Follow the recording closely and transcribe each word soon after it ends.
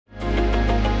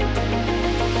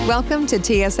Welcome to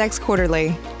TSX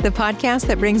Quarterly, the podcast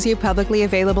that brings you publicly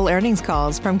available earnings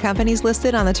calls from companies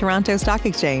listed on the Toronto Stock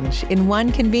Exchange in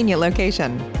one convenient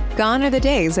location. Gone are the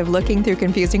days of looking through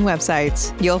confusing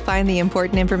websites. You'll find the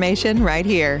important information right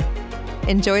here.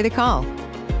 Enjoy the call.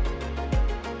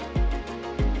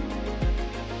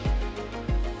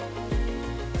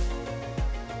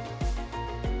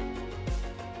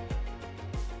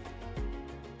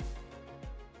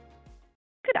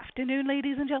 Good afternoon,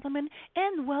 ladies and gentlemen,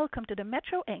 and welcome to the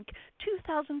Metro Inc.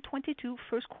 2022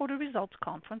 first quarter results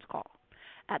conference call.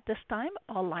 At this time,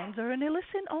 all lines are in a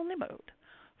listen-only mode.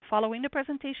 Following the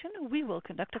presentation, we will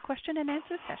conduct a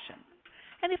question-and-answer session.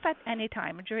 And if at any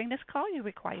time during this call you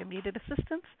require immediate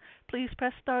assistance, please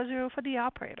press star zero for the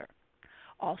operator.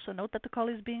 Also note that the call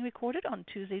is being recorded on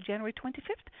Tuesday, January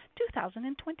 25th,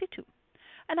 2022.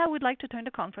 And I would like to turn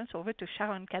the conference over to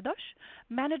Sharon Kadosh,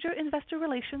 Manager, Investor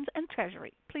Relations and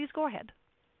Treasury. Please go ahead.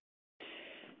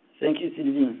 Thank you,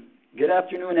 Sylvie. Good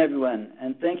afternoon, everyone,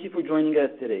 and thank you for joining us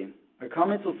today. Our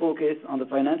comments will focus on the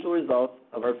financial results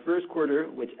of our first quarter,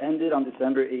 which ended on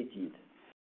December 18th.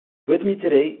 With me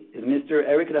today is Mr.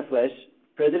 Eric La Flèche,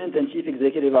 President and Chief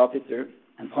Executive Officer,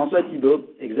 and François Thibault,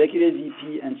 Executive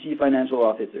VP and Chief Financial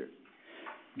Officer.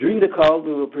 During the call,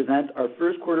 we will present our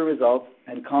first quarter results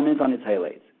and comment on its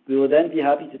highlights. We will then be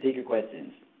happy to take your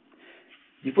questions.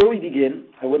 Before we begin,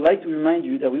 I would like to remind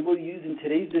you that we will use in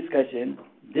today's discussion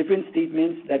different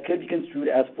statements that could be construed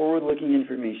as forward-looking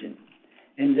information.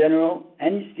 In general,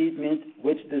 any statement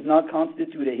which does not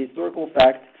constitute a historical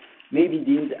fact may be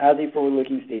deemed as a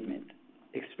forward-looking statement.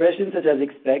 Expressions such as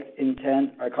expect,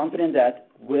 intend, are confident that,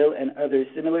 will, and other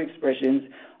similar expressions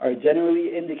are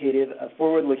generally indicative of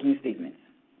forward-looking statements.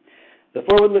 The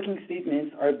forward-looking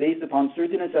statements are based upon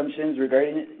certain assumptions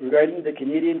regarding the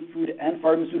Canadian food and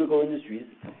pharmaceutical industries,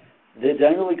 the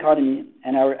general economy,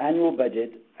 and our annual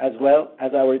budget, as well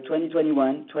as our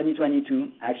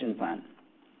 2021-2022 action plan.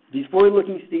 These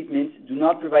forward-looking statements do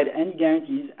not provide any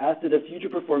guarantees as to the future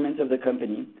performance of the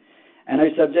company and are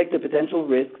subject to potential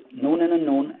risks, known and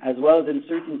unknown, as well as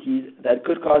uncertainties that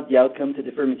could cause the outcome to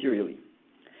differ materially.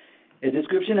 A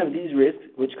description of these risks,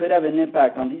 which could have an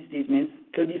impact on these statements,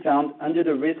 could be found under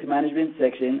the Risk Management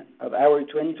section of our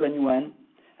 2021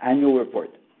 annual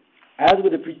report. As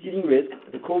with the preceding risk,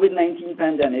 the COVID-19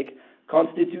 pandemic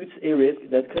constitutes a risk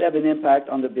that could have an impact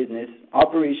on the business,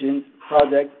 operations,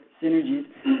 projects, synergies,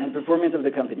 and performance of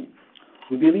the company.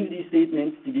 We believe these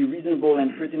statements to be reasonable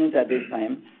and pertinent at this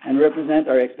time and represent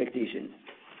our expectations.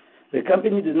 The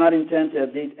company does not intend to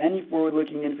update any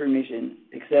forward-looking information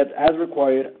except as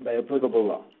required by applicable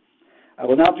law. I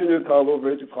will now turn the call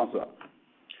over to François.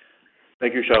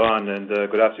 Thank you, Sharon, and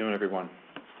good afternoon, everyone.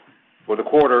 For the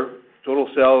quarter, total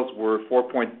sales were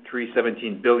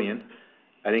 $4.317 billion,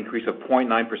 an increase of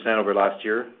 0.9% over last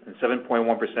year and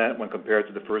 7.1% when compared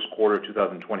to the first quarter of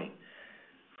 2020.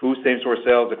 Food same-store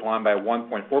sales declined by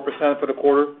 1.4% for the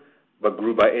quarter, but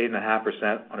grew by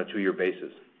 8.5% on a two-year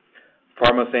basis.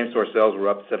 Pharma same-store sales were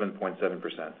up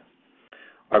 7.7%.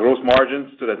 Our gross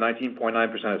margin stood at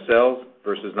 19.9% of sales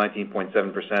versus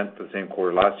 19.7% for the same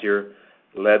quarter last year,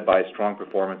 led by strong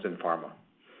performance in pharma.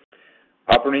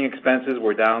 Operating expenses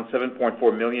were down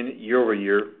 $7.4 million year over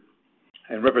year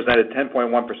and represented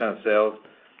 10.1% of sales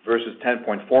versus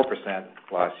 10.4%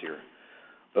 last year.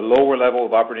 The lower level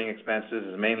of operating expenses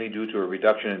is mainly due to a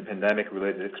reduction in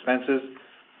pandemic-related expenses,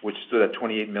 which stood at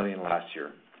 $28 million last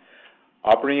year.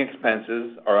 Operating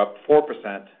expenses are up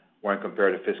 4% when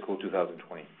compared to fiscal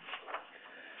 2020.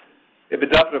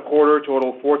 EBITDA for the quarter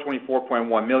totaled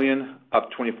 $424.1 million, up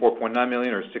 $24.9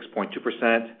 million or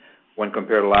 6.2% when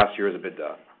compared to last year's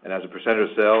EBITDA. And as a percentage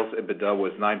of sales, EBITDA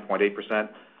was 9.8%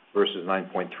 versus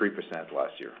 9.3%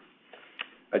 last year.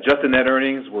 Adjusted net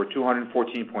earnings were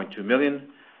 $214.2 million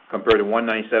compared to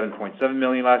 $197.7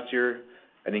 million last year,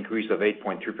 an increase of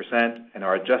 8.3%, and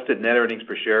our adjusted net earnings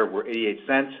per share were 88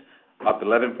 cents, up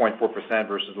 11.4%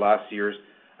 versus last year's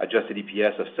adjusted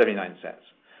EPS of 79 cents.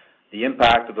 The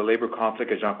impact of the labor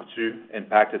conflict at Jean Coutu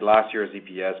impacted last year's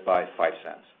EPS by 5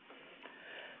 cents.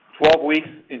 12 weeks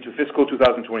into fiscal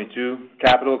 2022,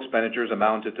 capital expenditures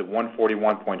amounted to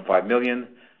 $141.5 million.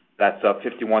 That's up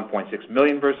 $51.6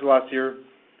 million versus last year.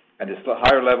 And this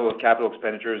higher level of capital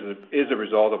expenditures is a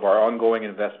result of our ongoing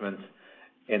investments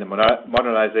in the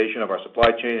modernization of our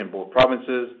supply chain in both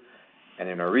provinces and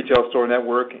in our retail store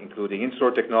network, including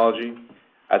in-store technology,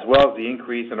 as well as the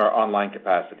increase in our online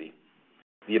capacity.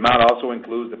 The amount also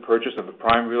includes the purchase of a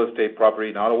prime real estate property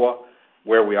in Ottawa,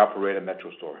 where we operate a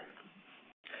Metro store.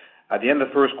 At the end of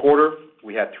the first quarter,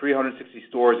 we had 360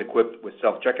 stores equipped with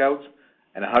self-checkouts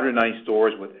and 190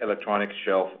 stores with electronic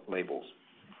shelf labels.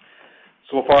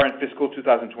 So far in fiscal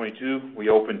 2022, we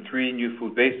opened 3 new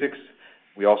Food Basics.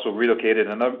 We also relocated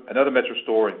another Metro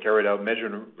store and carried out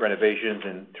major renovations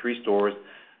in 3 stores,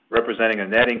 representing a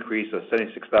net increase of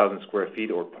 76,000 square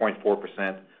feet or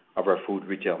 0.4% of our food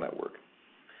retail network.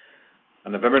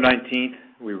 On November 19th,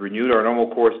 we renewed our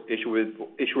normal course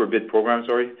issuer bid program,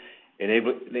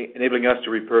 enabling us to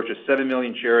repurchase 7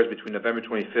 million shares between November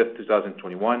 25th,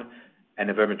 2021 and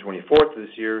November 24th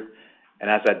this year. And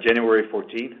as at January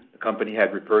 14th, the company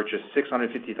had repurchased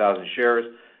 650,000 shares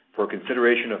for a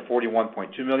consideration of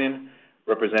 $41.2 million,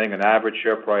 representing an average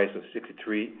share price of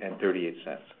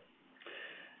 $63.38.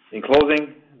 In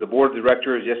closing, the board of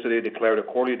directors yesterday declared a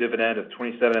quarterly dividend of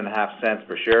 27.5 cents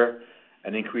per share,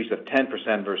 an increase of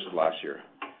 10% versus last year.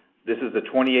 This is the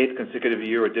 28th consecutive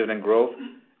year of dividend growth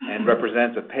and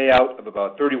represents a payout of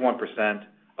about 31%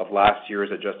 of last year's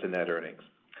adjusted net earnings.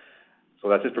 So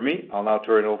that's it for me. I'll now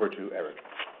turn it over to Eric.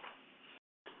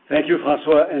 Thank you,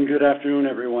 François, and good afternoon,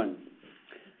 everyone.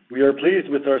 We are pleased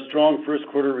with our strong first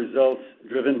quarter results,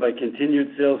 driven by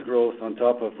continued sales growth on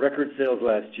top of record sales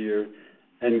last year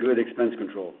and good expense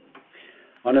control.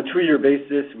 On a 2-year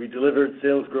basis, we delivered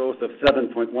sales growth of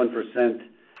 7.1%,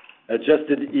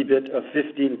 adjusted EBIT of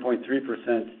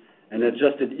 15.3%, and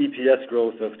adjusted EPS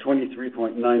growth of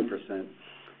 23.9%,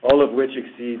 all of which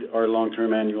exceed our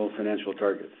long-term annual financial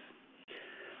targets.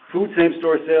 Food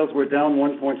same-store sales were down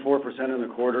 1.4% in the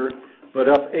quarter, but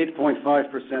up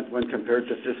 8.5% when compared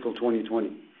to fiscal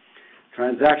 2020.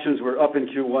 Transactions were up in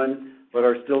Q1, but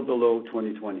are still below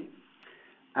 2020.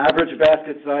 Average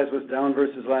basket size was down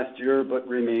versus last year, but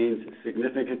remains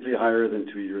significantly higher than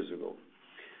 2 years ago.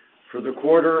 For the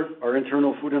quarter, our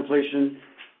internal food inflation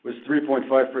was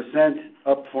 3.5%,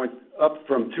 up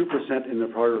from 2% in the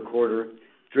prior quarter,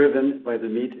 driven by the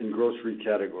meat and grocery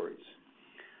categories.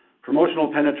 Promotional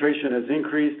penetration has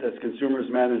increased as consumers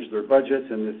manage their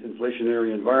budgets in this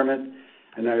inflationary environment,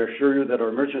 and I assure you that our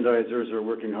merchandisers are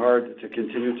working hard to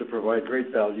continue to provide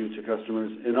great value to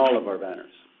customers in all of our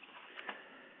banners.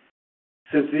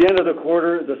 Since the end of the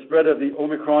quarter, the spread of the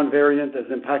Omicron variant has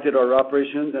impacted our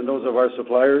operations and those of our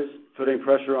suppliers, putting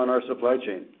pressure on our supply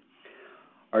chain.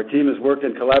 Our team has worked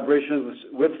in collaboration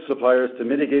with suppliers to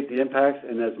mitigate the impacts,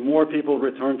 and as more people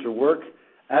return to work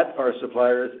at our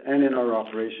suppliers and in our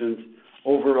operations,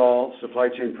 overall supply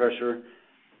chain pressure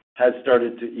has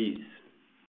started to ease.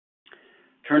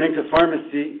 Turning to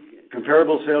pharmacy,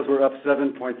 comparable sales were up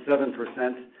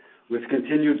 7.7%, with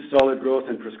continued solid growth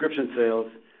in prescription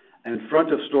sales, and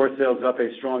front-of-store sales up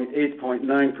a strong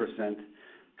 8.9%,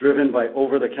 driven by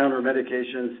over-the-counter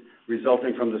medications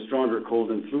resulting from the stronger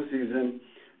cold and flu season,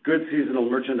 good seasonal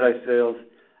merchandise sales,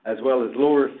 as well as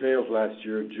lower sales last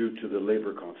year due to the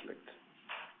labor conflict.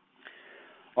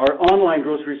 Our online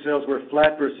grocery sales were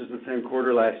flat versus the same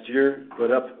quarter last year,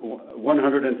 but up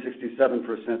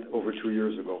 167% over 2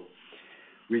 years ago.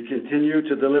 We continue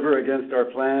to deliver against our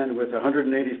plan with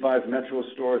 185 Metro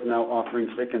stores now offering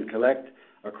click and collect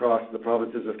across the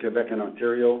provinces of Quebec and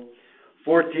Ontario,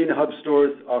 14 hub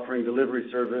stores offering delivery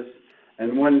service,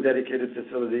 and 1 dedicated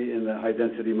facility in the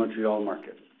high-density Montreal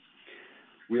market.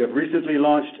 We have recently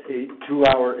launched a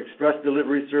 2-hour express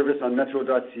delivery service on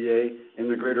metro.ca in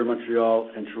the Greater Montreal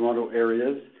and Toronto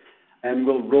areas, and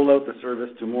will roll out the service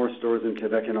to more stores in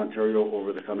Quebec and Ontario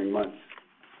over the coming months.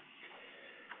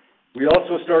 We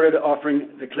also started offering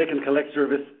the click and collect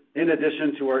service in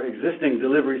addition to our existing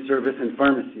delivery service in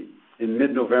pharmacy in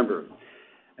mid-November,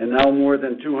 and now more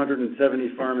than 270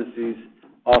 pharmacies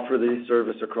offer this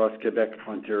service across Quebec,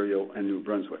 Ontario, and New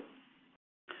Brunswick.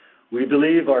 We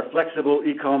believe our flexible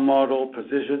e-com model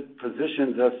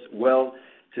positions us well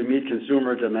to meet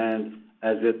consumer demand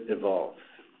as it evolves.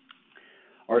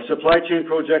 Our supply chain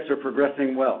projects are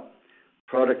progressing well.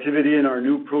 Productivity in our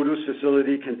new produce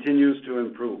facility continues to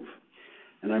improve,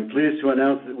 and I'm pleased to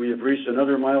announce that we have reached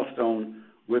another milestone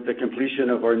with the completion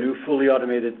of our new fully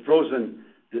automated frozen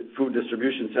food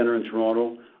distribution center in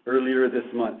Toronto earlier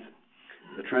this month.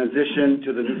 The transition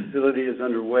to the new facility is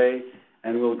underway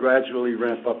and will gradually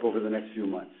ramp up over the next few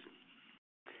months.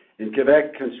 In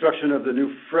Quebec, construction of the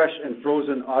new fresh and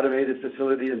frozen automated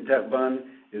facility in Terrebonne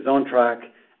is on track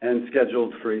and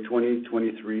scheduled for a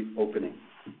 2023 opening.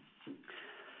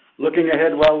 Looking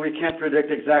ahead, while we can't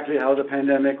predict exactly how the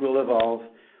pandemic will evolve,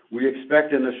 we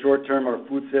expect in the short term our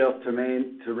food sales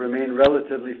to remain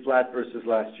relatively flat versus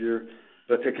last year,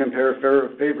 but to compare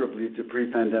favorably to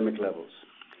pre-pandemic levels.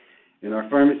 In our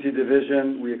pharmacy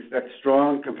division, we expect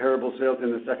strong comparable sales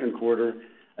in the second quarter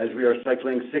as we are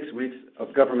cycling 6 weeks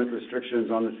of government restrictions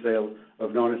on the sale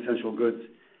of non-essential goods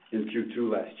in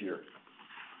Q2 last year.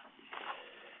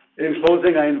 In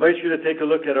closing, I invite you to take a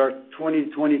look at our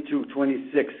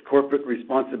 2022-26 Corporate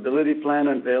Responsibility Plan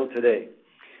unveiled today,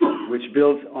 which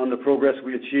builds on the progress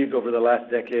we achieved over the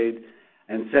last decade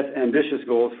and sets ambitious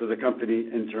goals for the company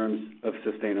in terms of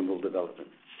sustainable development.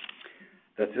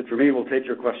 That's it for me. We'll take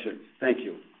your questions. Thank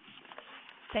you.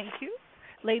 Thank you.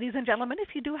 Ladies and gentlemen,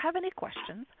 if you do have any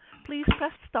questions, please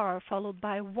press star followed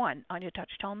by 1 on your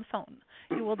touch-tone phone.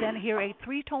 You will then hear a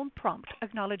 3-tone prompt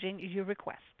acknowledging your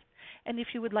request. And if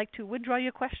you would like to withdraw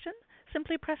your question,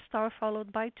 simply press star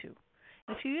followed by 2.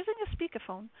 If you're using a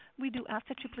speakerphone, we do ask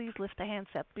that you please lift the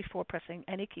handset before pressing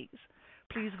any keys.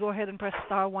 Please go ahead and press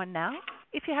star 1 now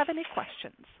if you have any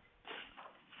questions.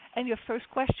 And your first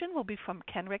question will be from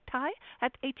Kenric Tyghe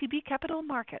at ATB Capital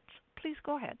Markets. Please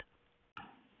go ahead.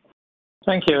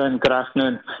 Thank you and good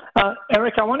afternoon.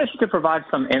 Eric, I wanted you to provide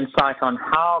some insight on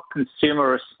how consumer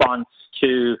response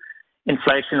to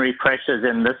inflationary pressures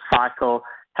in this cycle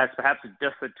has perhaps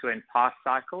differed to in past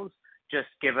cycles, just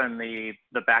given the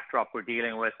backdrop we're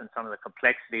dealing with and some of the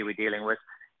complexity we're dealing with.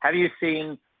 Have you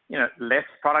seen, less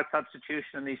product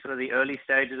substitution in these sort of the early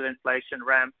stages of inflation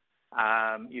ramp?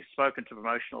 You've spoken to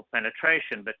promotional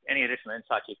penetration, but any additional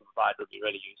insight you can provide would be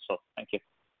really useful. Thank you.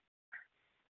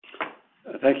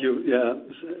 Thank you. Yeah,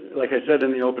 like I said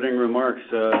in the opening remarks,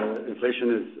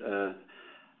 inflation is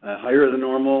higher than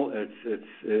normal.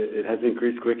 It has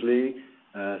increased quickly,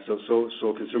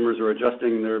 so consumers are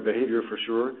adjusting their behavior for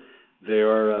sure. They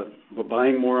are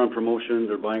buying more on promotion.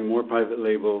 They're buying more private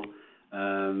label.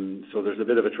 So there's a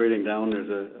bit of a trading down. There's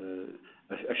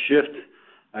a shift,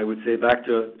 I would say, back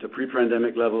to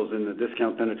pre-pandemic levels in the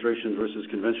discount penetration versus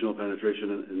conventional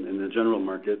penetration in the general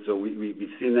market. So we've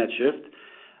seen that shift.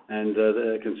 And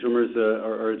the consumers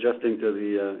are adjusting to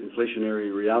the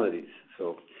inflationary realities.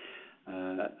 So,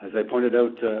 as I pointed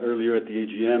out earlier at the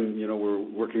AGM, we're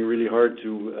working really hard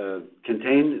to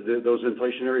contain those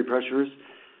inflationary pressures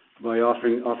by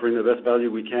offering the best value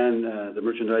we can. The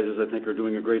merchandisers, I think, are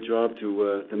doing a great job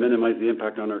to minimize the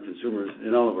impact on our consumers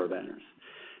in all of our banners.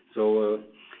 So,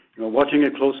 watching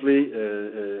it closely,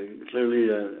 clearly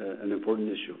an important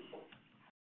issue.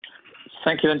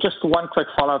 Thank you. And just one quick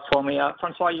follow-up for me.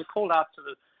 Francois, you called out to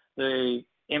the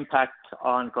impact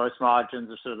on gross margins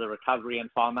or sort of the recovery in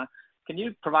pharma. Can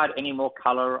you provide any more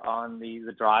color on the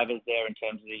drivers there in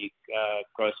terms of the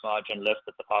gross margin lift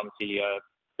that the pharmacy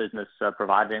business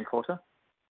provided in quarter?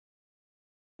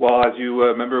 Well, as you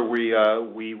remember, we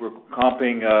were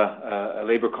comping a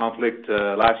labor conflict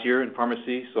last year in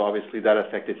pharmacy, so obviously that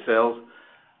affected sales.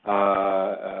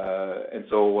 And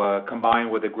so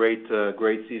combined with a great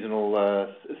seasonal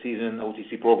season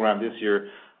OTC program this year,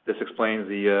 this explains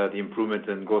the improvement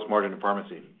in gross margin in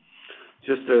pharmacy.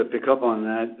 Just to pick up on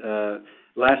that,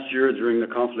 last year during the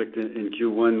conflict in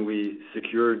Q1, we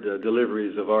secured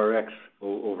deliveries of RX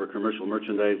over commercial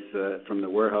merchandise from the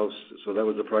warehouse. So that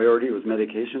was a priority. It was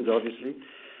medications, obviously.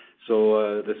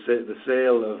 So the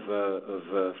sale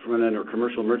of front-end or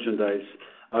commercial merchandise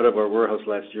out of our warehouse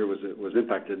last year was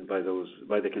impacted by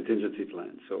the contingency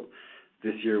plan. So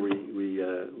this year we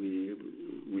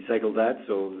cycled that,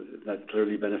 so that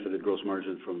clearly benefited gross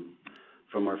margin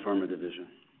from our pharma division.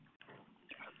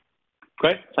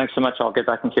 Great. Thanks so much. I'll get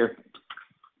back in queue.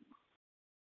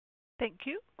 Thank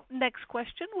you. Next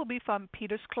question will be from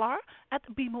Peter Sklar at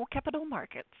BMO Capital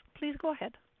Markets. Please go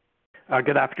ahead.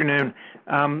 Good afternoon.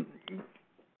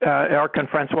 Eric and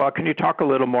Francois, can you talk a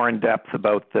little more in depth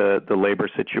about the labor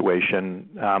situation?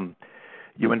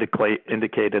 You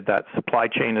indicated that supply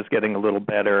chain is getting a little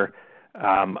better.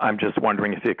 I'm just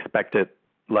wondering if you expect it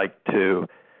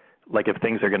if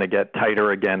things are going to get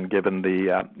tighter again, given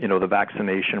the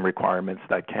vaccination requirements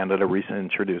that Canada recently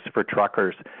introduced for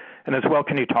truckers. And as well,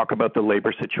 can you talk about the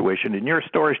labor situation in your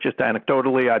stores? Just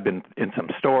anecdotally, I've been in some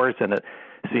stores and it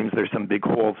seems there's some big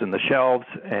holes in the shelves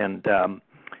and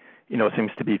it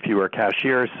seems to be fewer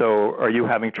cashiers. So are you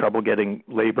having trouble getting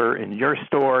labor in your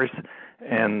stores?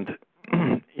 And,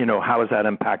 how is that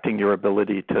impacting your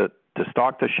ability to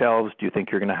stock the shelves? Do you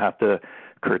think you're going to have to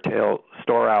curtail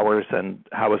store hours? And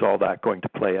how is all that going to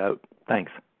play out?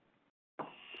 Thanks.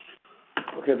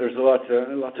 Okay, there's a lot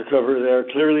to cover there.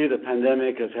 Clearly, the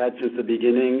pandemic has had since the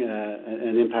beginning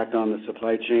an impact on the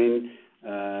supply chain.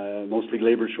 Mostly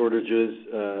labor shortages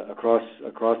across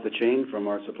the chain, from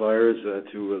our suppliers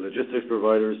to logistics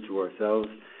providers to ourselves.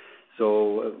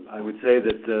 So I would say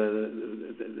that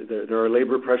there are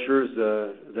labor pressures.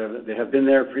 They have been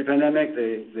there pre-pandemic.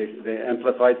 They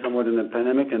amplified somewhat in the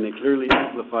pandemic, and they clearly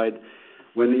amplified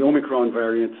when the Omicron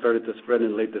variant started to spread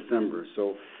in late December.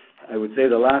 So I would say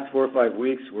the last 4 or 5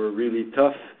 weeks were really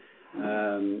tough.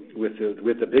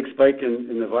 With the big spike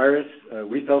in the virus,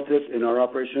 we felt it in our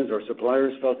operations. Our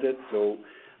suppliers felt it. So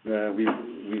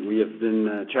we have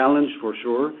been challenged for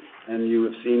sure, and you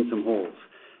have seen some holes.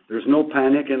 There's no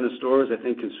panic in the stores. I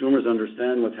think consumers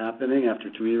understand what's happening after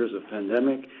 2 years of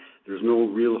pandemic. There's no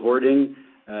real hoarding,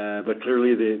 but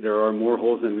clearly there are more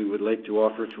holes than we would like to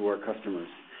offer to our customers.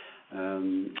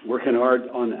 Working hard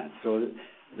on that. So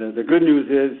the good news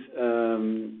is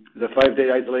the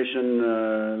 5-day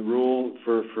isolation rule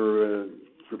for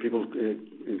people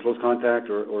in close contact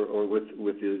or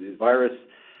with the virus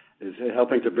is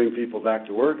helping to bring people back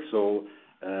to work. So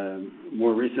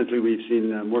more recently, we've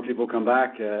seen more people come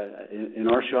back in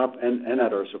our shop and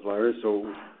at our suppliers.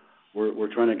 So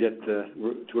we're trying to get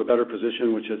to a better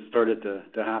position, which has started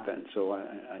to happen. So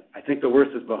I think the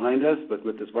worst is behind us, but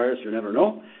with this virus, you never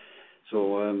know.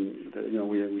 So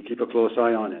we keep a close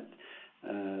eye on it.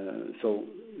 So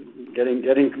getting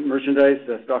merchandise,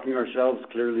 stocking our shelves,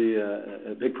 clearly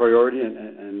a big priority,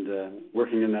 and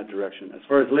working in that direction. As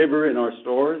far as labor in our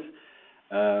stores,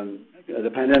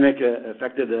 the pandemic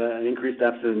affected an increased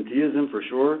absenteeism for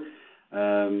sure,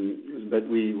 but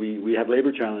we have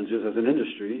labor challenges as an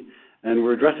industry, and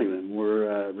we're addressing them.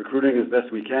 We're recruiting as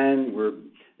best we can. We're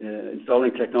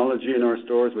installing technology in our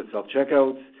stores with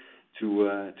self-checkouts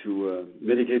to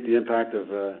mitigate the impact of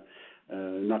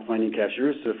not finding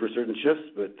cashiers for certain shifts.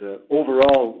 But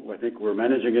overall, I think we're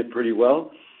managing it pretty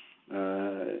well.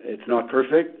 It's not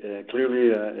perfect.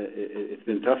 Clearly, it's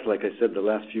been tough, like I said, the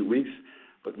last few weeks,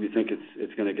 but we think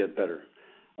it's going to get better.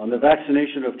 On the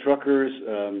vaccination of truckers,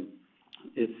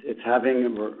 it's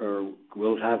having or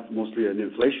will have mostly an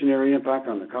inflationary impact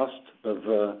on the cost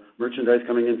of merchandise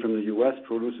coming in from the U.S.,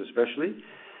 produce especially.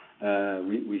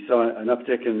 We saw an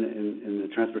uptick in the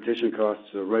transportation costs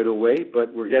right away,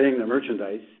 but we're getting the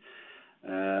merchandise.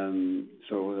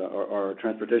 So our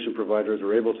transportation providers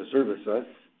are able to service us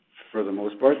for the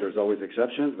most part. There's always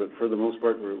exceptions, but for the most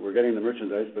part, we're getting the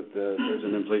merchandise, but there's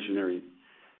an inflationary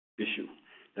issue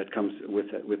that comes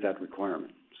with that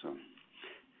requirement. So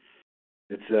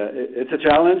it's a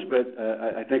challenge, but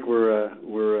I think we're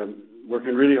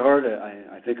working really hard.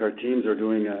 I think our teams are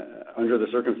doing, under the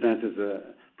circumstances,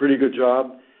 a pretty good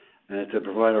job to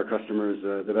provide our customers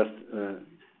the best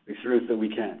experience that we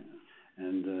can.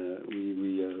 And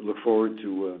we look forward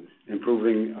to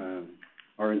improving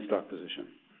our in-stock position.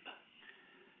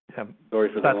 Yeah,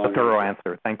 sorry for that's the a thorough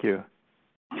answer. Thank you.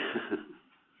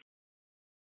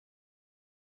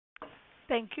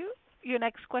 Thank you. Your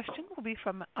next question will be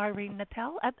from Irene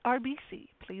Nattel at RBC.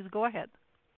 Please go ahead.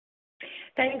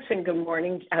 Thanks, and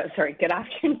good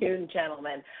afternoon,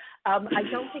 gentlemen. I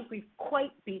don't think we've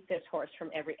quite beat this horse from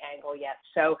every angle yet.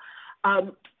 So I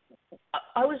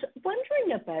was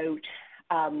wondering about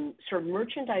sort of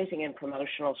merchandising and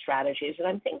promotional strategies. And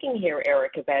I'm thinking here,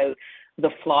 Eric, about the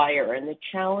flyer and the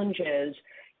challenges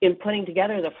in putting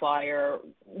together the flyer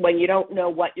when you don't know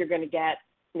what you're going to get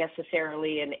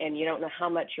necessarily and you don't know how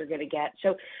much you're going to get.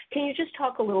 So can you just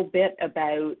talk a little bit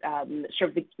about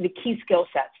sort of the key skill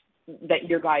sets that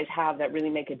your guys have that really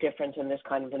make a difference in this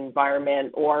kind of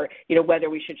environment, or whether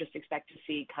we should just expect to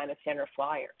see kind of thinner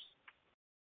flyers?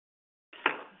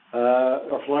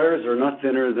 Our flyers are not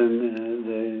thinner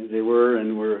than they were,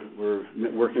 and we're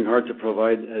working hard to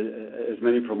provide as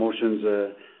many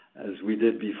promotions as we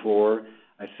did before.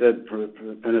 I said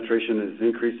penetration is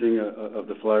increasing of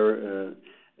the flyer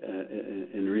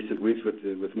in recent weeks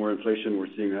with more inflation. We're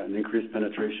seeing an increased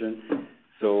penetration.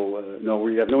 So no,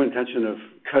 we have no intention of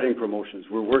cutting promotions.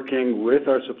 We're working with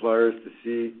our suppliers to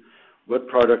see what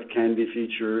product can be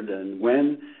featured and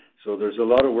when. So there's a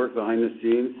lot of work behind the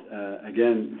scenes.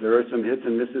 Again, there are some hits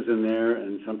and misses in there,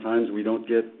 and sometimes we don't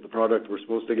get the product we're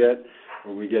supposed to get,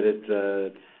 or we get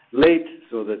it late,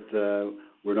 so that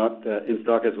we're not in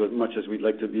stock as much as we'd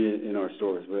like to be in our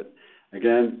stores. But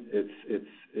again,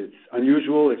 it's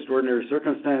unusual, extraordinary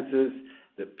circumstances.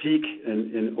 The peak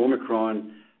in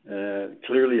Omicron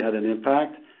clearly had an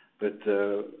impact, but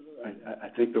I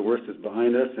think the worst is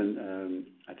behind us, and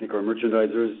I think our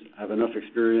merchandisers have enough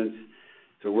experience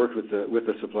to work with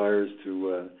the suppliers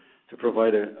to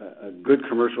provide a good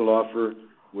commercial offer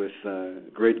with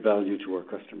great value to our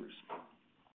customers.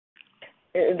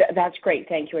 That's great.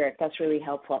 Thank you, Eric. That's really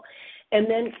helpful. And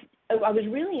then I was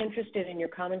really interested in your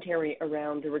commentary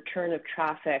around the return of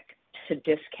traffic to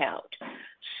discount.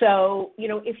 So,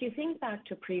 if you think back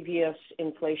to previous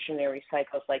inflationary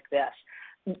cycles like this,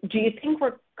 do you think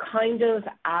we're kind of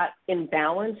at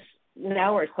imbalance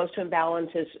now, or as close to imbalance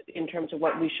as in terms of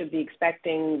what we should be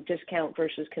expecting, discount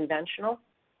versus conventional?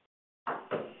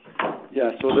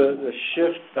 Yeah, so the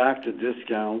shift back to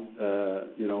discount,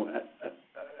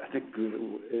 I think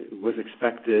it was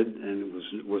expected and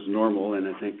was normal, and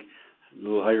I think a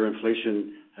little higher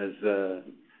inflation has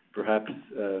perhaps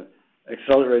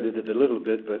accelerated it a little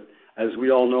bit, but as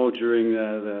we all know, during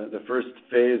the first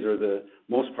phase or the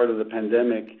most part of the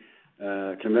pandemic,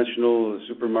 conventional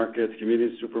supermarkets,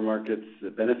 community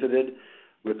supermarkets benefited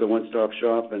with the one-stop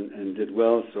shop and did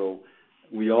well. So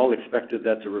we all expected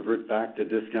that to revert back to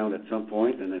discount at some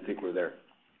point, and I think we're there.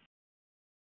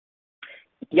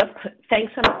 Yep.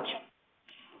 Thanks so much.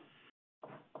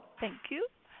 Thank you.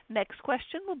 Next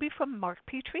question will be from Mark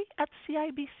Petrie at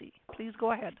CIBC. Please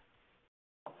go ahead.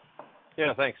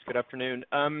 Yeah, thanks. Good afternoon.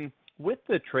 With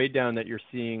the trade down that you're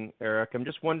seeing, Eric, I'm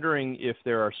just wondering if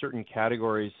there are certain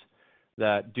categories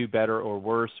that do better or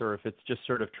worse, or if it's just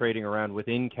sort of trading around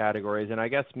within categories. And I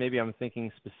guess maybe I'm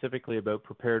thinking specifically about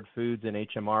prepared foods and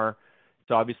HMR.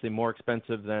 It's obviously more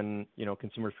expensive than,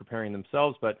 consumers preparing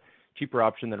themselves, but cheaper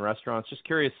option than restaurants. Just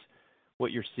curious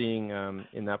what you're seeing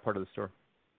in that part of the store.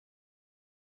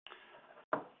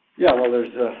 Yeah, well,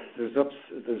 there's ups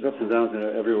and downs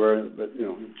everywhere, but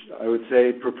I would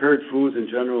say prepared foods in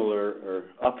general are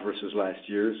up versus last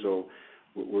year. So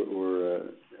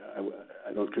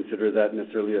I don't consider that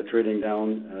necessarily a trading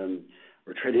down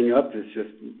or trading up. It's just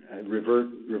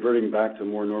reverting back to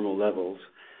more normal levels.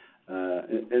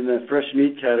 In the fresh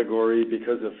meat category,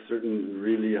 because of certain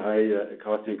really high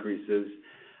cost increases,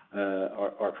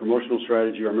 our promotional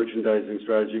strategy, our merchandising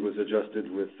strategy was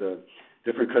adjusted with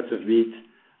different cuts of meat.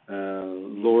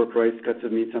 Lower priced cuts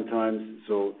of meat sometimes,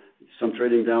 so some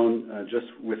trading down just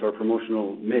with our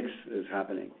promotional mix is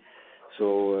happening.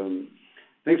 So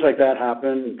things like that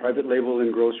happen. Private label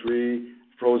in grocery,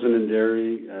 frozen and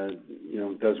dairy,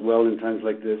 does well in times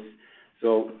like this.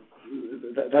 So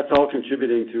that's all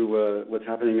contributing to what's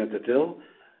happening at the till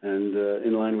and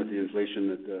in line with the inflation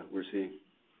that we're seeing.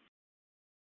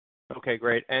 Okay,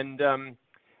 great. And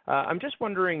I'm just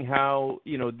wondering how,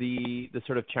 the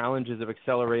sort of challenges of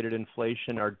accelerated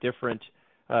inflation are different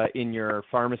in your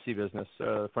pharmacy business,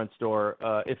 front store,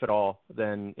 if at all,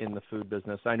 than in the food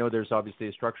business. I know there's obviously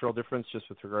a structural difference just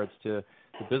with regards to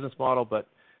the business model, but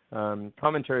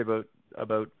commentary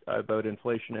about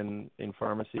inflation in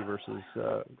pharmacy versus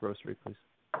grocery, please.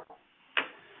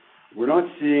 We're not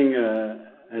seeing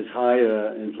as high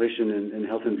inflation in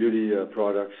health and beauty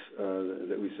products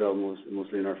that we sell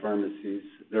mostly in our pharmacies.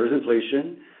 There is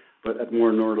inflation, but at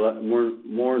more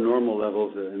normal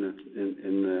levels in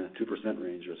the 2%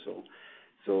 range or so.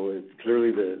 So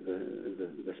clearly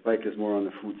the spike is more on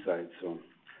the food side. So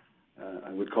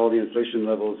I would call the inflation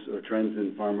levels or trends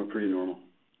in pharma pretty normal.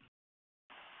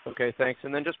 Okay, thanks.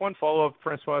 And then just one follow-up,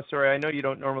 Francois. Sorry, I know you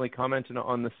don't normally comment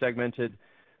on the segmented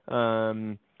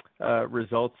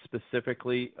results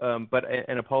specifically, but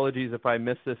apologies if I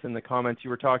missed this in the comments. You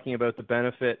were talking about the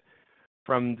benefit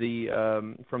from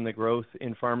the growth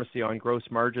in pharmacy on gross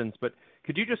margins, but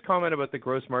could you just comment about the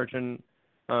gross margin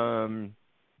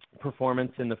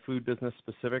performance in the food business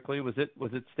specifically? Was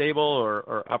it stable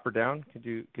or up or down? Could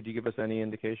you give us any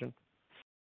indication?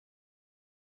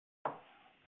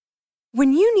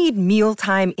 When you need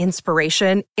mealtime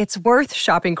inspiration, it's worth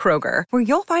shopping Kroger, where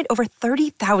you'll find over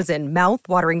 30,000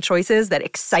 mouth-watering choices that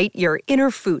excite your inner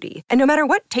foodie. And no matter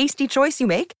what tasty choice you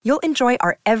make, you'll enjoy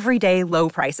our everyday low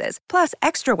prices, plus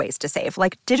extra ways to save,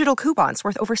 like digital coupons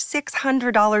worth over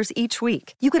 $600 each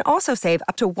week. You can also save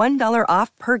up to $1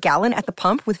 off per gallon at the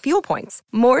pump with fuel points.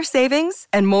 More savings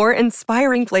and more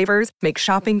inspiring flavors make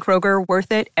shopping Kroger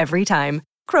worth it every time.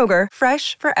 Kroger,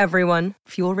 fresh for everyone.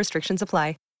 Fuel restrictions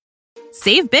apply.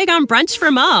 Save big on brunch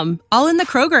for mom, all in the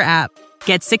Kroger app.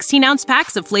 Get 16-ounce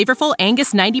packs of flavorful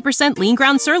Angus 90% lean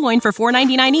ground sirloin for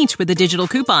 $4.99 each with a digital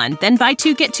coupon. Then buy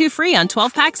 2, get 2 free on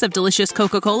 12 packs of delicious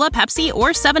Coca-Cola, Pepsi,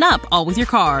 or 7-Up, all with your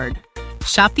card.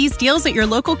 Shop these deals at your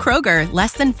local Kroger,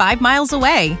 less than 5 miles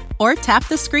away. Or tap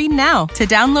the screen now to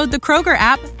download the Kroger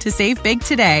app to save big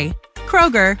today.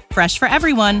 Kroger, fresh for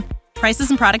everyone. Prices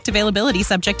and product availability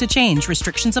subject to change.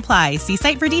 Restrictions apply. See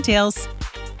site for details.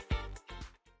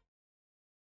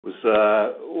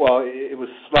 It was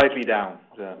slightly down.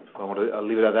 I'll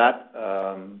leave it at that,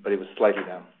 but it was slightly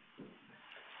down.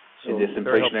 So in this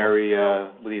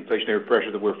inflationary, with the inflationary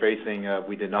pressure that we're facing,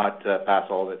 we did not pass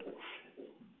all of it.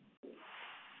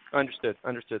 Understood.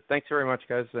 Thanks very much,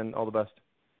 guys, and all the best.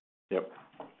 Yep.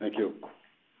 Thank you.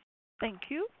 Thank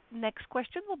you. Next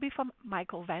question will be from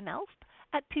Michael Van Elst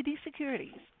at TD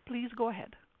Securities. Please go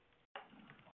ahead.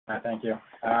 Thank you.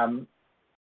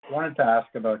 I wanted to ask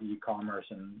about e-commerce,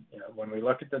 and when we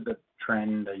look at the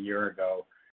trend a year ago,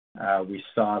 we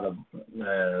saw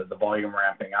the volume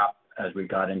ramping up as we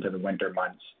got into the winter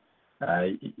months,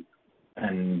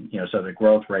 and so the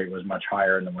growth rate was much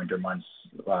higher in the winter months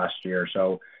last year.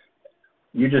 So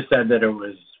you just said that it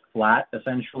was flat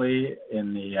essentially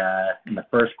in the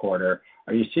first quarter.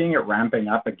 Are you seeing it ramping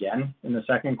up again in the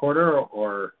second quarter,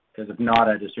 or because if not,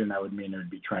 I'd assume that would mean it would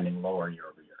be trending lower year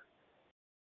over year?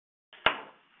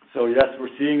 So yes,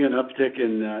 we're seeing an uptick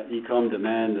in e-com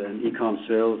demand and e-com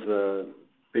sales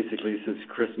basically since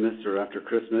Christmas or after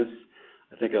Christmas.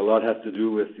 I think a lot has to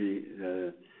do with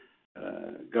the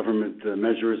government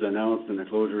measures announced and the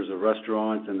closures of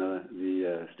restaurants and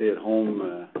the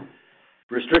stay-at-home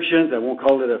restrictions. I won't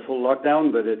call it a full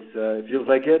lockdown, but it feels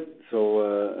like it. So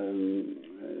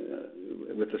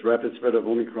with this rapid spread of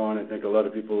Omicron, I think a lot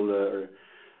of people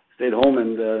stayed home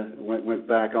and went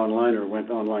back online or went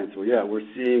online. So yeah, we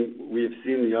have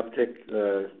seen the uptick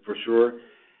for sure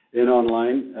in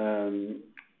online.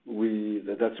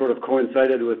 That sort of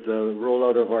coincided with the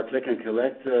rollout of our Click and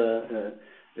Collect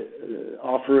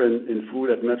offer in food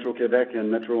at Metro Quebec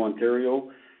and Metro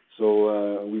Ontario.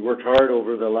 So we worked hard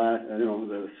over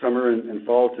the summer and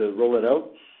fall to roll it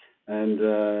out, and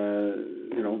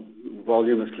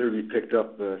volume has clearly picked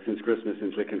up since Christmas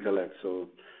in Click and Collect. So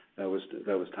that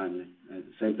was timely. And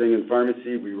same thing in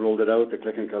pharmacy. We rolled it out, the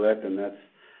Click and Collect, and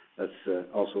that's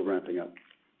also ramping up.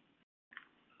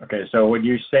 Okay, so would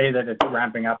you say that it's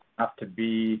ramping up enough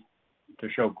to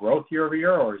show growth year over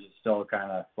year, or is it still kind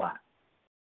of flat?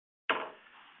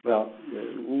 Well,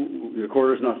 the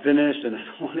quarter's not finished, and I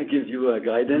don't want to give you a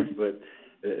guidance, but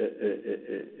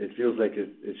it feels like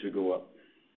it should go up.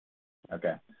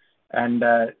 Okay, and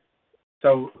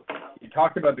so you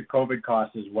talked about the COVID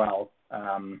costs as well.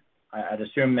 I'd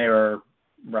assume they were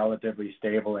relatively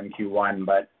stable in Q1,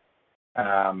 but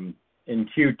in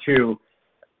Q2,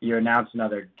 you announced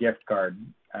another gift card.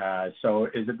 So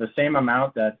is it the same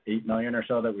amount, that $8 million or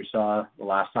so that we saw the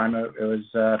last time it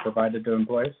was provided to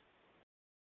employees?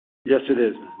 Yes, it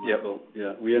is.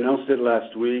 Yeah. We announced it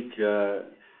last week.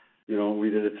 We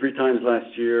did it 3 times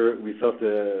last year. We felt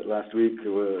last week it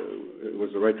was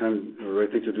the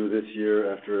right thing to do this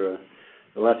year after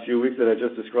the last few weeks that I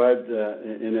just described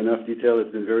in enough detail.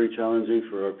 It's been very challenging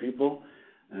for our people,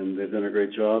 and they've done a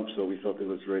great job, so we felt it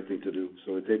was the right thing to do.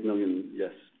 So it's $8 million,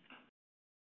 yes.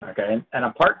 Okay, and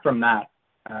apart from that,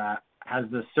 has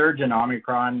the surge in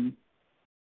Omicron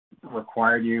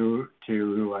required you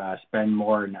to spend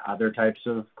more in other types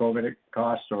of COVID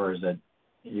costs, or is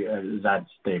that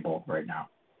stable right now?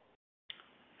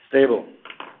 Stable.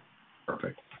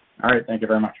 Perfect. All right, thank you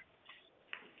very much.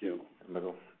 Thank you.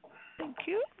 Thank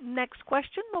you. Next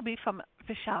question will be from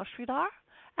Vishal Shreedhar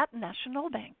at National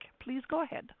Bank. Please go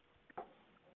ahead.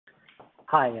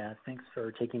 Hi, thanks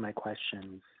for taking my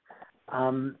questions.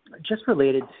 Just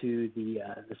related to the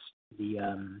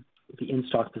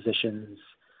in-stock positions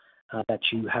that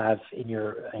you have in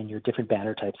your different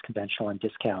banner types, conventional and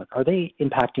discount, are they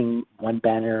impacting one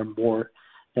banner more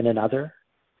than another?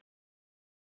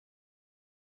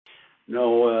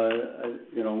 No,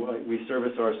 we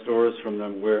service our stores from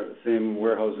the same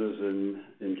warehouses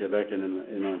in Quebec and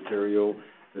in Ontario.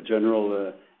 The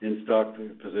general in-stock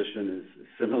position is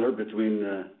similar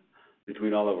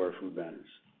between all of our food banners.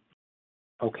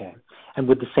 Okay. And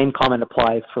would the same comment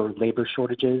apply for labor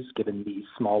shortages, given the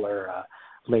smaller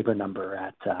labor number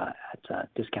at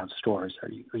discount stores? Are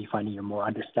you finding you're more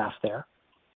understaffed there?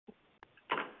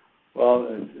 Well,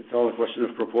 it's all a question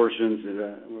of proportions.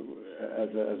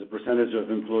 As a percentage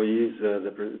of employees,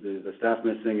 the staff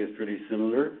missing is pretty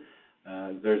similar.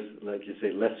 There's, like you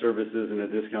say, less services in a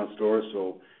discount store,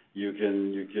 so you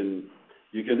can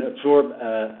absorb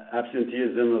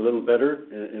absenteeism a little better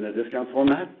in a discount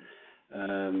format.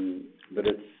 But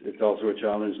it's also a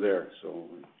challenge there. So,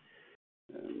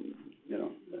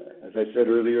 as I said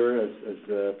earlier,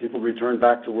 as people return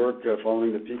back to work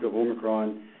following the peak of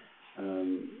Omicron,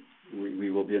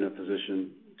 we will be in a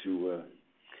position to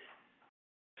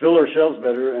fill our shelves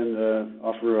better and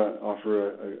offer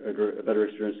a better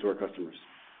experience to our customers.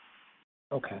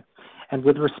 Okay. And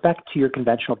with respect to your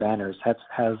conventional banners,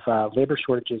 have labor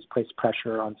shortages placed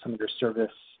pressure on some of your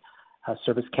service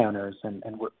counters, and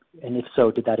if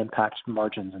so, did that impact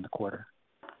margins in the quarter?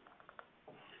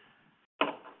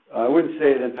 I wouldn't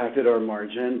say it impacted our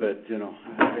margin, but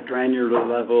at a granular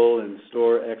level in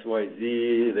store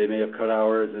XYZ, they may have cut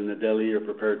hours in the deli or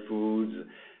prepared foods.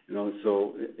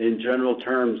 So in general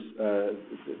terms,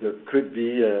 there could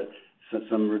be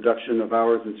some reduction of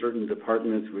hours in certain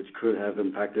departments, which could have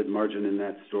impacted margin in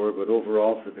that store. But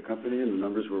overall, for the company and the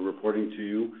numbers we're reporting to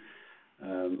you,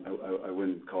 I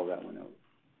wouldn't call that one out.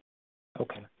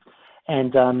 Okay.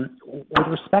 And with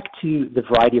respect to the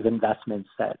variety of investments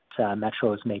that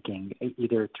Metro is making,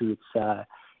 either through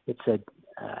its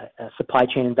supply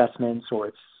chain investments or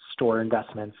its store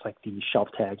investments, like the shelf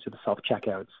tags or the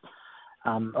self-checkouts,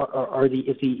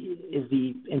 Is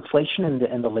the inflation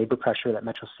and the labor pressure that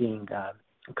Metro's seeing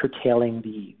curtailing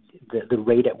the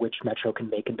rate at which Metro can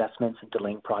make investments and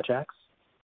delaying projects?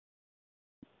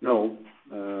 No,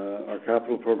 our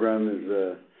capital program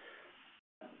is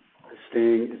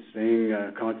staying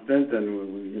constant,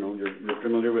 and you're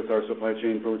familiar with our supply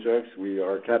chain projects.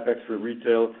 Our CapEx for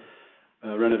retail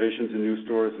renovations and new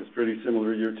stores is pretty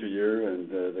similar year to year, and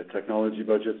the technology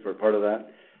budgets are part of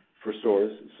that for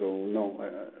stores. So no,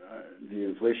 the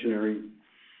inflationary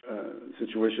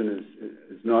situation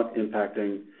is not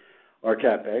impacting our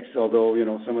CapEx, although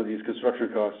some of these construction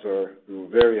costs are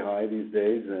very high these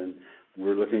days, and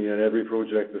we're looking at every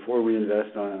project before we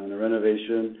invest on a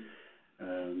renovation,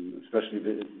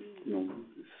 especially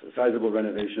sizable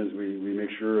renovations. We make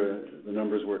sure the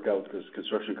numbers work out because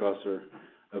construction costs are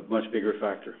a much bigger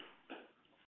factor.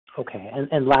 Okay,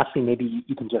 and lastly, maybe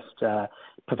you can just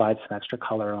provide some extra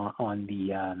color on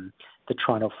the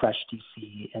Toronto Fresh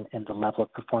DC and the level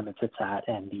of performance it's at,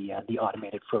 and the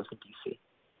automated frozen DC.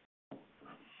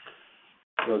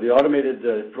 So the automated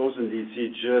frozen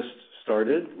DC just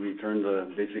started. We turned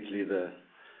basically the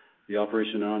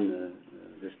operation on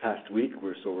this past week.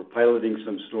 We're piloting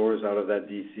some stores out of that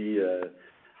DC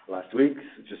last week.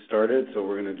 It just started, so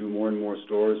we're going to do more and more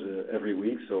stores every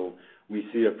week. So we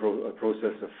see a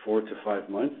process of 4 to 5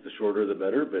 months. The shorter, the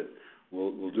better, but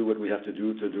we'll do what we have to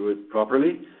do it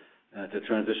properly to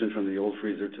transition from the old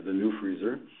freezer to the new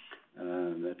freezer.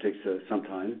 That takes some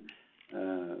time,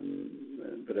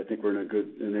 but I think we're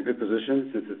in a good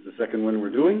position since it's the second one we're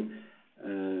doing,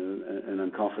 and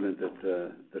I'm confident that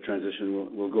the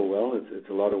transition will go well. It's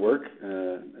a lot of work,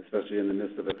 especially in the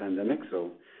midst of a pandemic.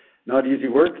 So not easy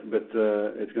work, but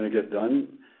it's going to get done.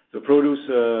 The produce,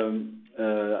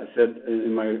 I said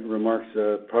in my remarks,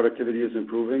 productivity is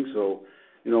improving. So,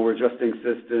 we're adjusting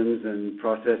systems and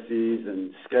processes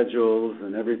and schedules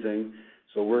and everything.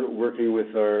 So we're working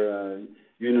with our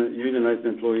unionized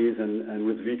employees and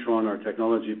with Vitron, our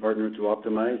technology partner, to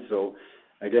optimize. So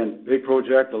again, big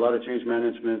project, a lot of change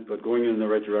management, but going in the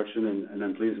right direction, and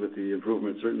I'm pleased with the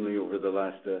improvement certainly over the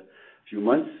last few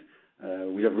months.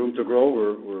 We have room to grow.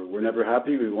 We're never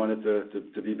happy. We want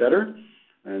it to be better,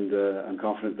 and I'm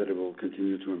confident that it will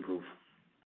continue to improve.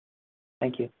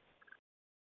 Thank you.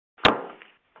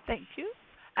 Thank you.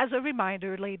 As a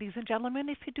reminder, ladies and gentlemen,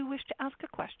 if you do wish to ask a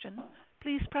question,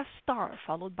 please press star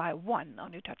followed by 1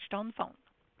 on your touch-tone phone.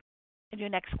 And your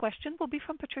next question will be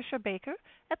from Patricia Baker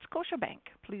at Scotiabank.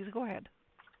 Please go ahead.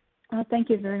 Thank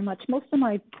you very much. Most of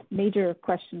my major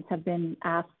questions have been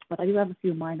asked, but I do have a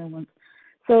few minor ones.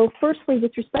 So firstly,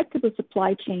 with respect to the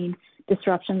supply chain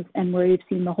disruptions and where you've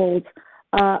seen the holds,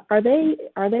 are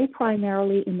they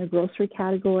primarily in the grocery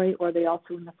category, or are they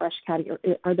also in the fresh category?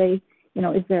 Are they,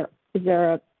 is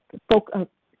there a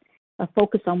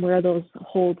focus on where those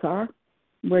holds are,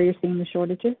 where you're seeing the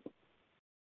shortages?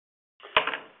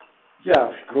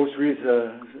 Yeah, grocery is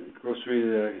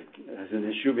an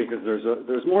issue because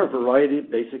there's more variety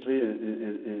basically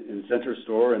in center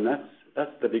store, and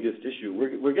that's the biggest issue.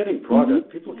 We're getting product.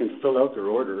 Mm-hmm. People can fill out their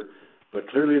order, but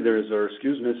clearly there's our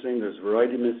SKUs missing, there's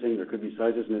variety missing, there could be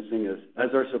sizes missing.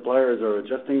 As our suppliers are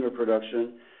adjusting their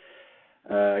production,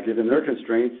 given their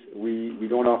constraints, we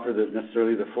don't offer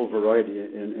necessarily the full variety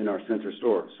in our center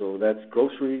store. So that's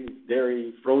grocery,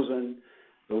 dairy, frozen.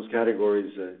 Those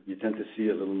categories, you tend to see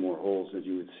a little more holes than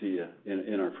you would see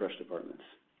in our fresh departments.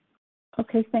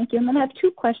 Okay, thank you. And then I have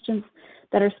 2 questions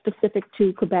that are specific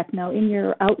to Quebec. Now, in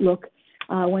your outlook,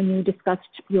 when you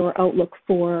discussed your outlook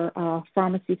for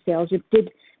pharmacy sales, you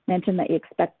did mention that you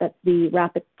expect that the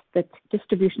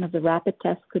distribution of the rapid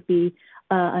test could be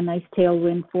a nice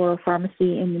tailwind for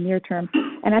pharmacy in the near term.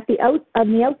 And at the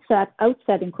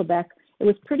outset in Quebec, it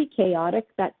was pretty chaotic,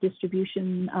 that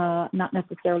distribution, not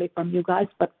necessarily from you guys,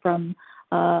 but from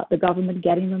the government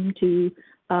getting them to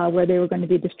where they were going to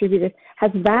be distributed.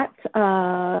 Has that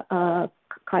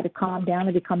kind of calmed down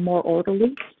and become more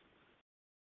orderly?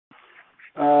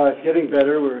 It's getting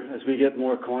better as we get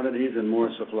more quantities and more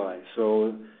supply.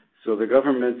 So the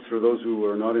government, for those who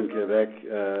are not in Quebec,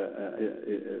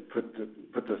 put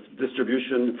the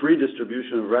free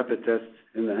distribution of rapid tests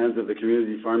in the hands of the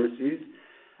community pharmacies.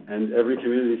 And every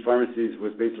community pharmacy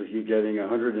was basically getting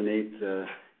 108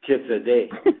 kits a day.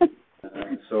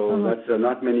 So that's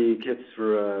not many kits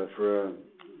for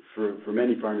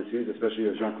many pharmacies, especially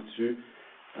at Jean Coutu,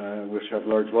 which have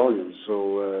large volumes.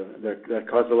 So that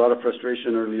caused a lot of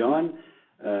frustration early on.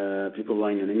 People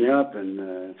lining up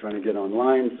and trying to get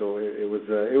online. So it was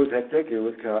hectic. It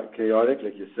was chaotic,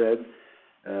 like you said.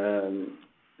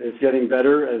 It's getting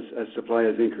better as supply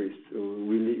has increased.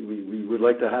 We would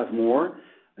like to have more.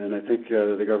 and I think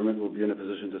the government will be in a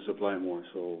position to supply more.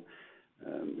 So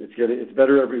it's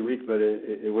better every week, but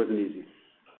it wasn't easy.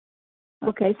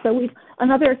 Okay, so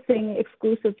another thing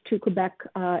exclusive to Quebec,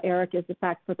 Eric, is the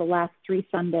fact for the last 3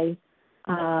 Sundays,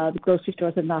 the grocery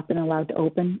stores have not been allowed to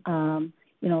open.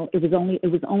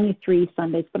 It was only 3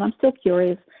 Sundays, but I'm still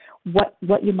curious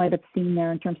what you might have seen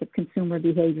there in terms of consumer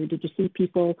behavior. Did you see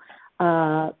people,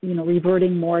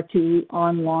 reverting more to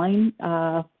online,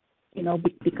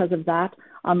 because of that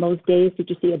on those days? Did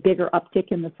you see a bigger uptick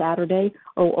in the Saturday,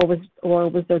 or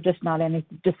was there just not any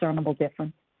discernible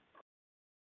difference?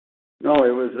 No,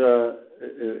 it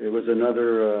was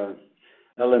another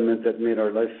element that made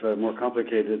our life more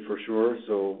complicated for sure.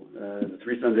 So the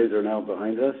 3 Sundays are now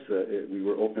behind us. We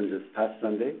were open this past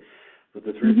Sunday, but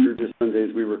the 3 previous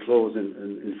Sundays we were closed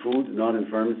in food, not in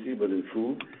pharmacy, but in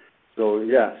food. So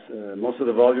yes, most of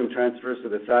the volume transfers to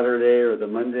the Saturday or the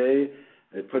Monday.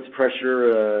 It puts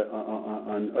pressure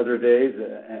on other days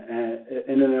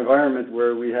in an environment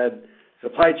where we had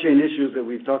supply chain issues that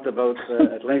we've talked about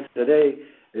at length today.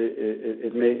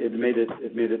 It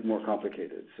made it more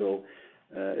complicated. So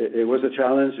it was a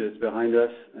challenge. It's behind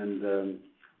us, and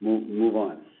move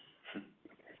on.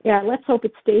 Yeah, let's hope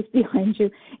it stays behind you.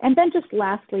 And then just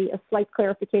lastly, a slight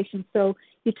clarification. So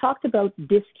you talked about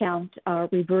discount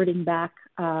reverting back.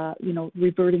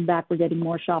 We're getting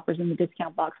more shoppers in the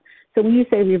discount box. So when you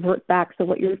say revert back, so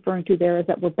what you're referring to there is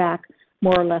that we're back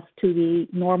more or less to the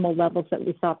normal levels that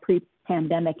we saw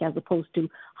pre-pandemic, as opposed to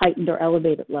heightened or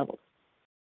elevated levels.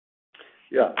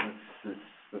 Yeah,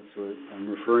 that's what I'm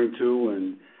referring to.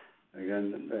 And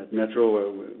again, at Metro,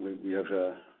 we have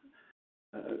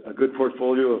a good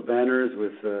portfolio of banners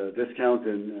with discount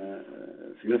and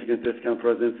significant discount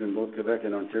presence in both Quebec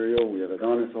and Ontario. We have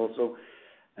Adonis also.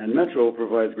 And Metro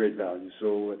provides great value.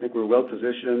 So I think we're well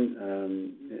positioned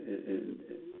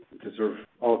to serve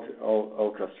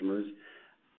all customers.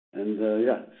 And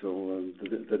so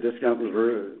the discount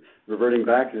reverting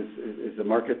back is a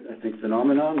market, I think,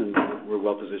 phenomenon, and we're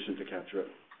well positioned to capture it.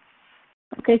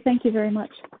 Okay, thank you very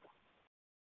much.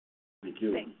 Thank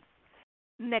you. Thanks.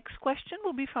 Next question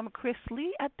will be from Chris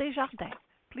Lee at Desjardins.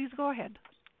 Please go ahead.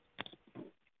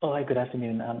 Oh, hi, good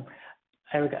afternoon.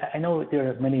 Eric, I know there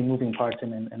are many moving parts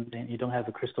and you don't have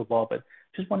a crystal ball, but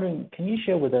just wondering, can you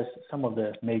share with us some of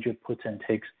the major puts and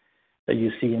takes that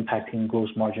you see impacting gross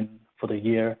margin for the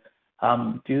year?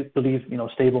 Do you believe,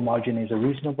 stable margin is a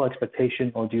reasonable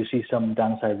expectation, or do you see some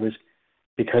downside risk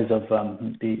because of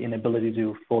the inability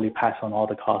to fully pass on all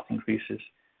the cost increases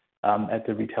at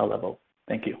the retail level?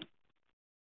 Thank you.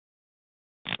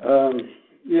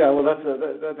 Well,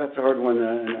 that's a hard one,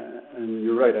 and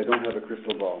you're right. I don't have a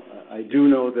crystal ball. I do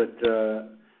know that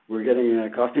we're getting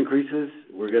cost increases.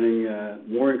 We're getting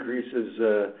more increases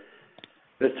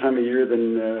this time of year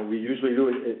than we usually do.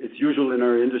 It's usual in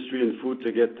our industry in food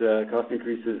to get cost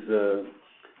increases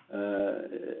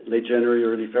late January,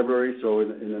 early February. So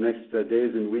in the next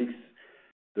days and weeks,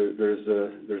 there's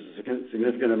a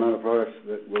significant amount of products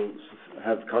that will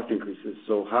have cost increases.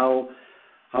 So how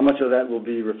much of that will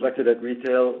be reflected at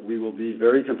retail? We will be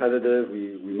very competitive.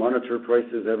 We monitor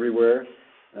prices everywhere,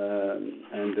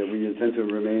 and we intend to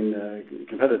remain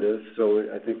competitive. So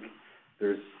I think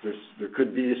there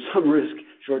could be some risk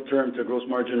short term to gross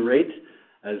margin rate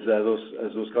as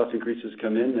those cost increases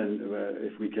come in, and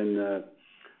if we can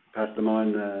pass them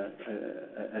on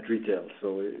at retail.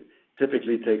 So it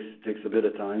typically takes a bit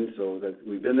of time. So that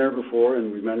we've been there before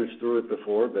and we've managed through it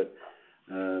before, but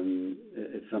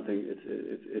it's something.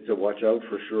 It's a watch out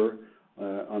for sure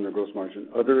on the gross margin.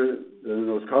 Other than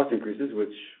those cost increases,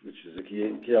 which is a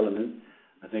key element,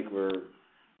 I think we're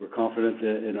confident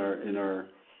in our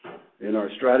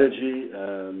strategy.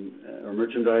 Our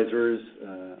merchandisers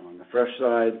on the fresh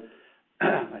side,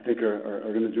 I think are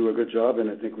going to do a good job, and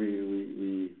I think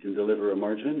we can deliver a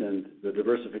margin. And the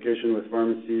diversification with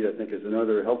pharmacy, I think, is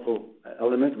another helpful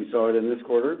element. We saw it in this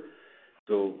quarter.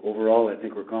 So overall, I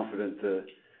think we're confident that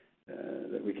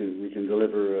we can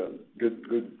deliver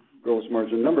good gross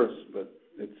margin numbers, but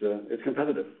it's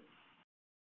competitive.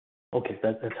 Okay,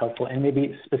 that's helpful. And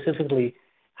maybe specifically,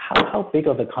 how big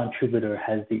of a contributor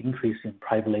has the increase in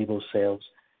private label sales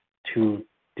to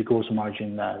the gross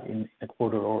margin in a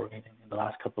quarter or in the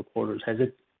last couple of quarters? Has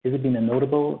it been a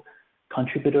notable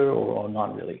contributor or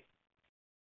not really?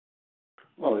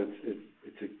 Well,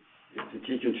 it's a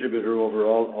key contributor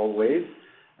overall, always.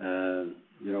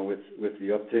 With the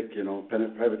uptick,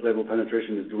 private label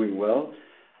penetration is doing well.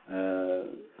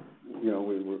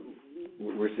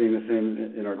 We're seeing the same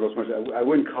in our gross margin. I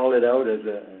wouldn't call it out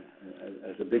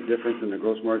as a big difference in the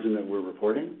gross margin that we're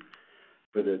reporting.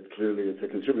 but clearly it's a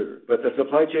contributor. But the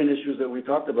supply chain issues that we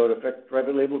talked about affect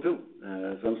private label too.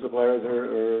 Some suppliers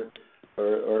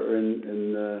are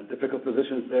in difficult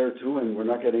positions there too, and we're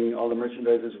not getting all the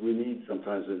merchandises we need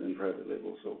sometimes in private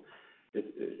label. So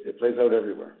it plays out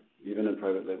everywhere, even in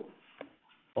private label.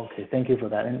 Okay, thank you for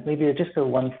that. And maybe just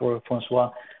one for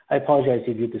Francois. I apologize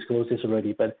if you disclosed this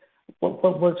already, but what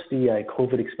was the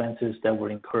COVID expenses that were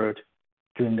incurred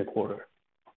during the quarter?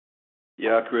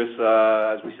 Yeah, Chris,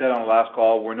 as we said on the last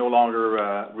call, we're no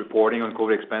longer reporting on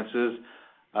COVID expenses.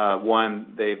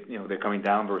 One, they're coming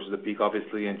down versus the peak,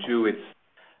 obviously, and two,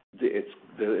 it's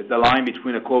the line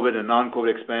between a COVID and non-COVID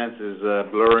expense is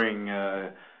blurring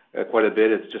quite a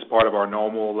bit. It's just part of our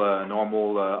normal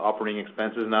operating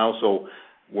expenses now. So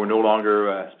we're no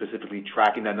longer specifically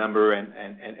tracking that number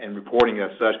and reporting it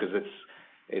as such, because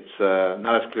it's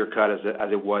not as clear cut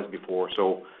as it was before.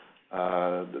 So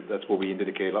that's what we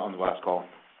indicated on the last call.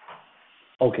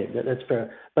 Okay, that's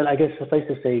fair. But I guess suffice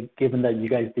to say, given that you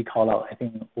guys did call out, I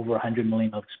think, over $100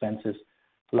 million of expenses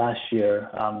last year,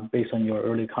 based on your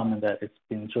early comment that it's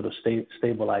been sort of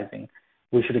stabilizing,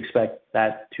 we should expect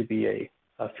that to be a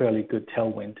fairly good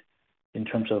tailwind in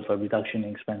terms of a reduction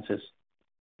in expenses,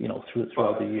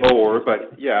 throughout the year. Lower,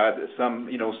 but yeah, some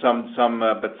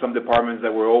departments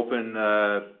that were open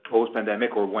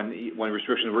post-pandemic or when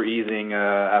restrictions were easing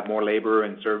have more labor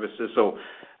and services. So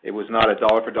it was not a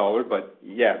dollar for dollar, but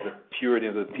yeah,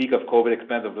 the peak of COVID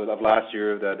expense of last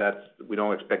year, we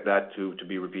don't expect that to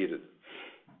be repeated.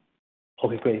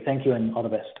 Okay, great. Thank you, and all the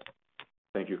best.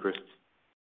 Thank you, Chris.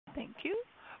 Thank you.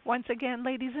 Once again,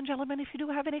 ladies and gentlemen, if you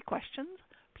do have any questions,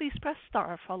 please press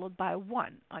star followed by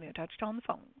 1 on your touch-tone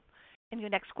phone. And your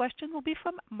next question will be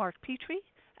from Mark Petrie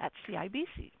at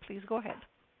CIBC. Please go ahead.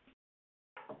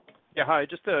 Yeah, hi.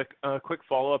 Just a quick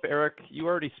follow-up, Eric. You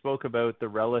already spoke about the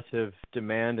relative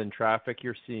demand and traffic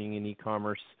you're seeing in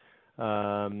e-commerce,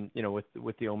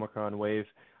 with the Omicron wave.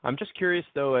 I'm just curious,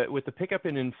 though, with the pickup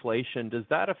in inflation, does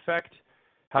that affect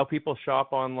how people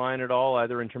shop online at all,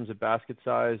 either in terms of basket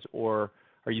size, or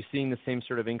are you seeing the same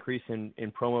sort of increase in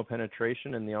promo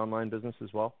penetration in the online business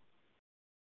as well?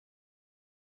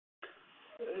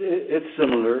 It's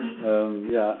similar.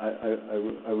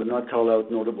 I would not call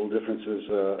out notable differences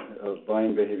of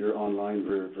buying behavior online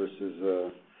versus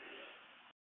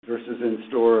in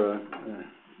store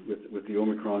with the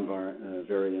Omicron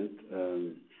variant.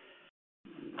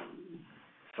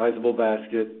 Sizable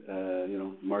basket,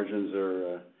 margins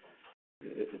are.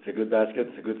 It's a good basket.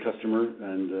 It's a good customer,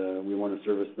 and we want to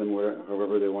service them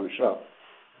however they want to shop.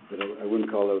 But I wouldn't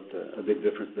call out a big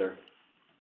difference there.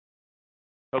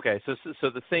 Okay, so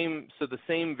the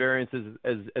same variances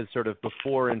as sort of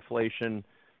before inflation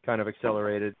kind of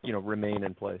accelerated, remain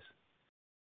in place.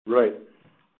 Right.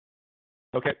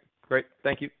 Okay, great.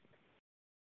 Thank you.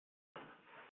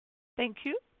 Thank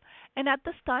you. And at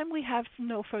this time, we have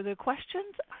no further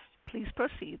questions. Please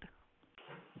proceed.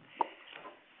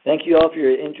 Thank you all for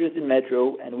your interest in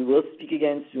Metro, and we will speak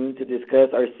again soon to discuss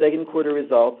our second quarter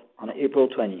results on April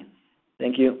 20.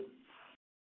 Thank you.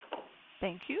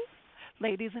 Thank you.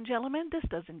 Ladies and gentlemen, this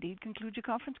does indeed conclude your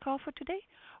conference call for today.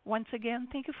 Once again,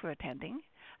 thank you for attending.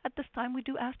 At this time, we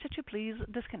do ask that you please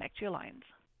disconnect your lines.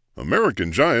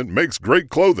 American Giant makes great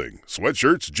clothing,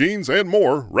 sweatshirts, jeans, and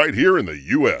more right here in the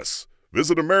U.S.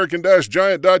 Visit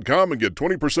American-Giant.com and get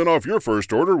 20% off your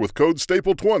first order with code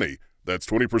STAPLE20. That's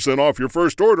 20% off your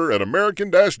first order at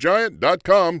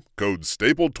American-Giant.com, code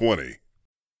STAPLE20.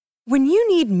 When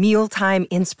you need mealtime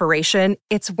inspiration,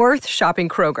 it's worth shopping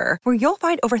Kroger, where you'll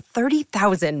find over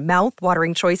 30,000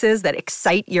 mouth-watering choices that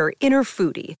excite your inner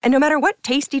foodie. And no matter what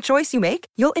tasty choice you make,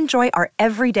 you'll enjoy our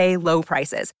everyday low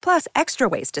prices, plus extra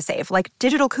ways to save, like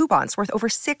digital coupons worth over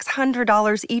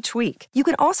 $600 each week. You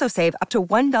can also save up to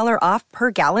 $1 off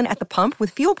per gallon at the pump with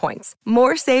fuel points.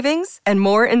 More savings and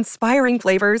more inspiring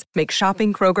flavors make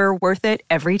shopping Kroger worth it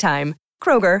every time.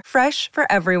 Kroger, fresh for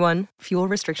everyone. Fuel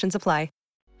restrictions apply.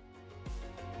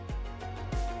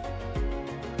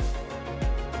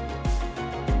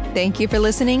 Thank you for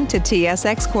listening to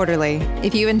TSX Quarterly.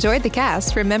 If you enjoyed the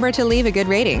cast, remember to leave a good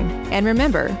rating. And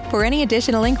remember, for any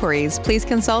additional inquiries, please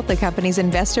consult the company's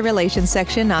investor relations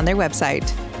section on their website.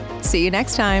 See you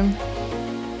next time.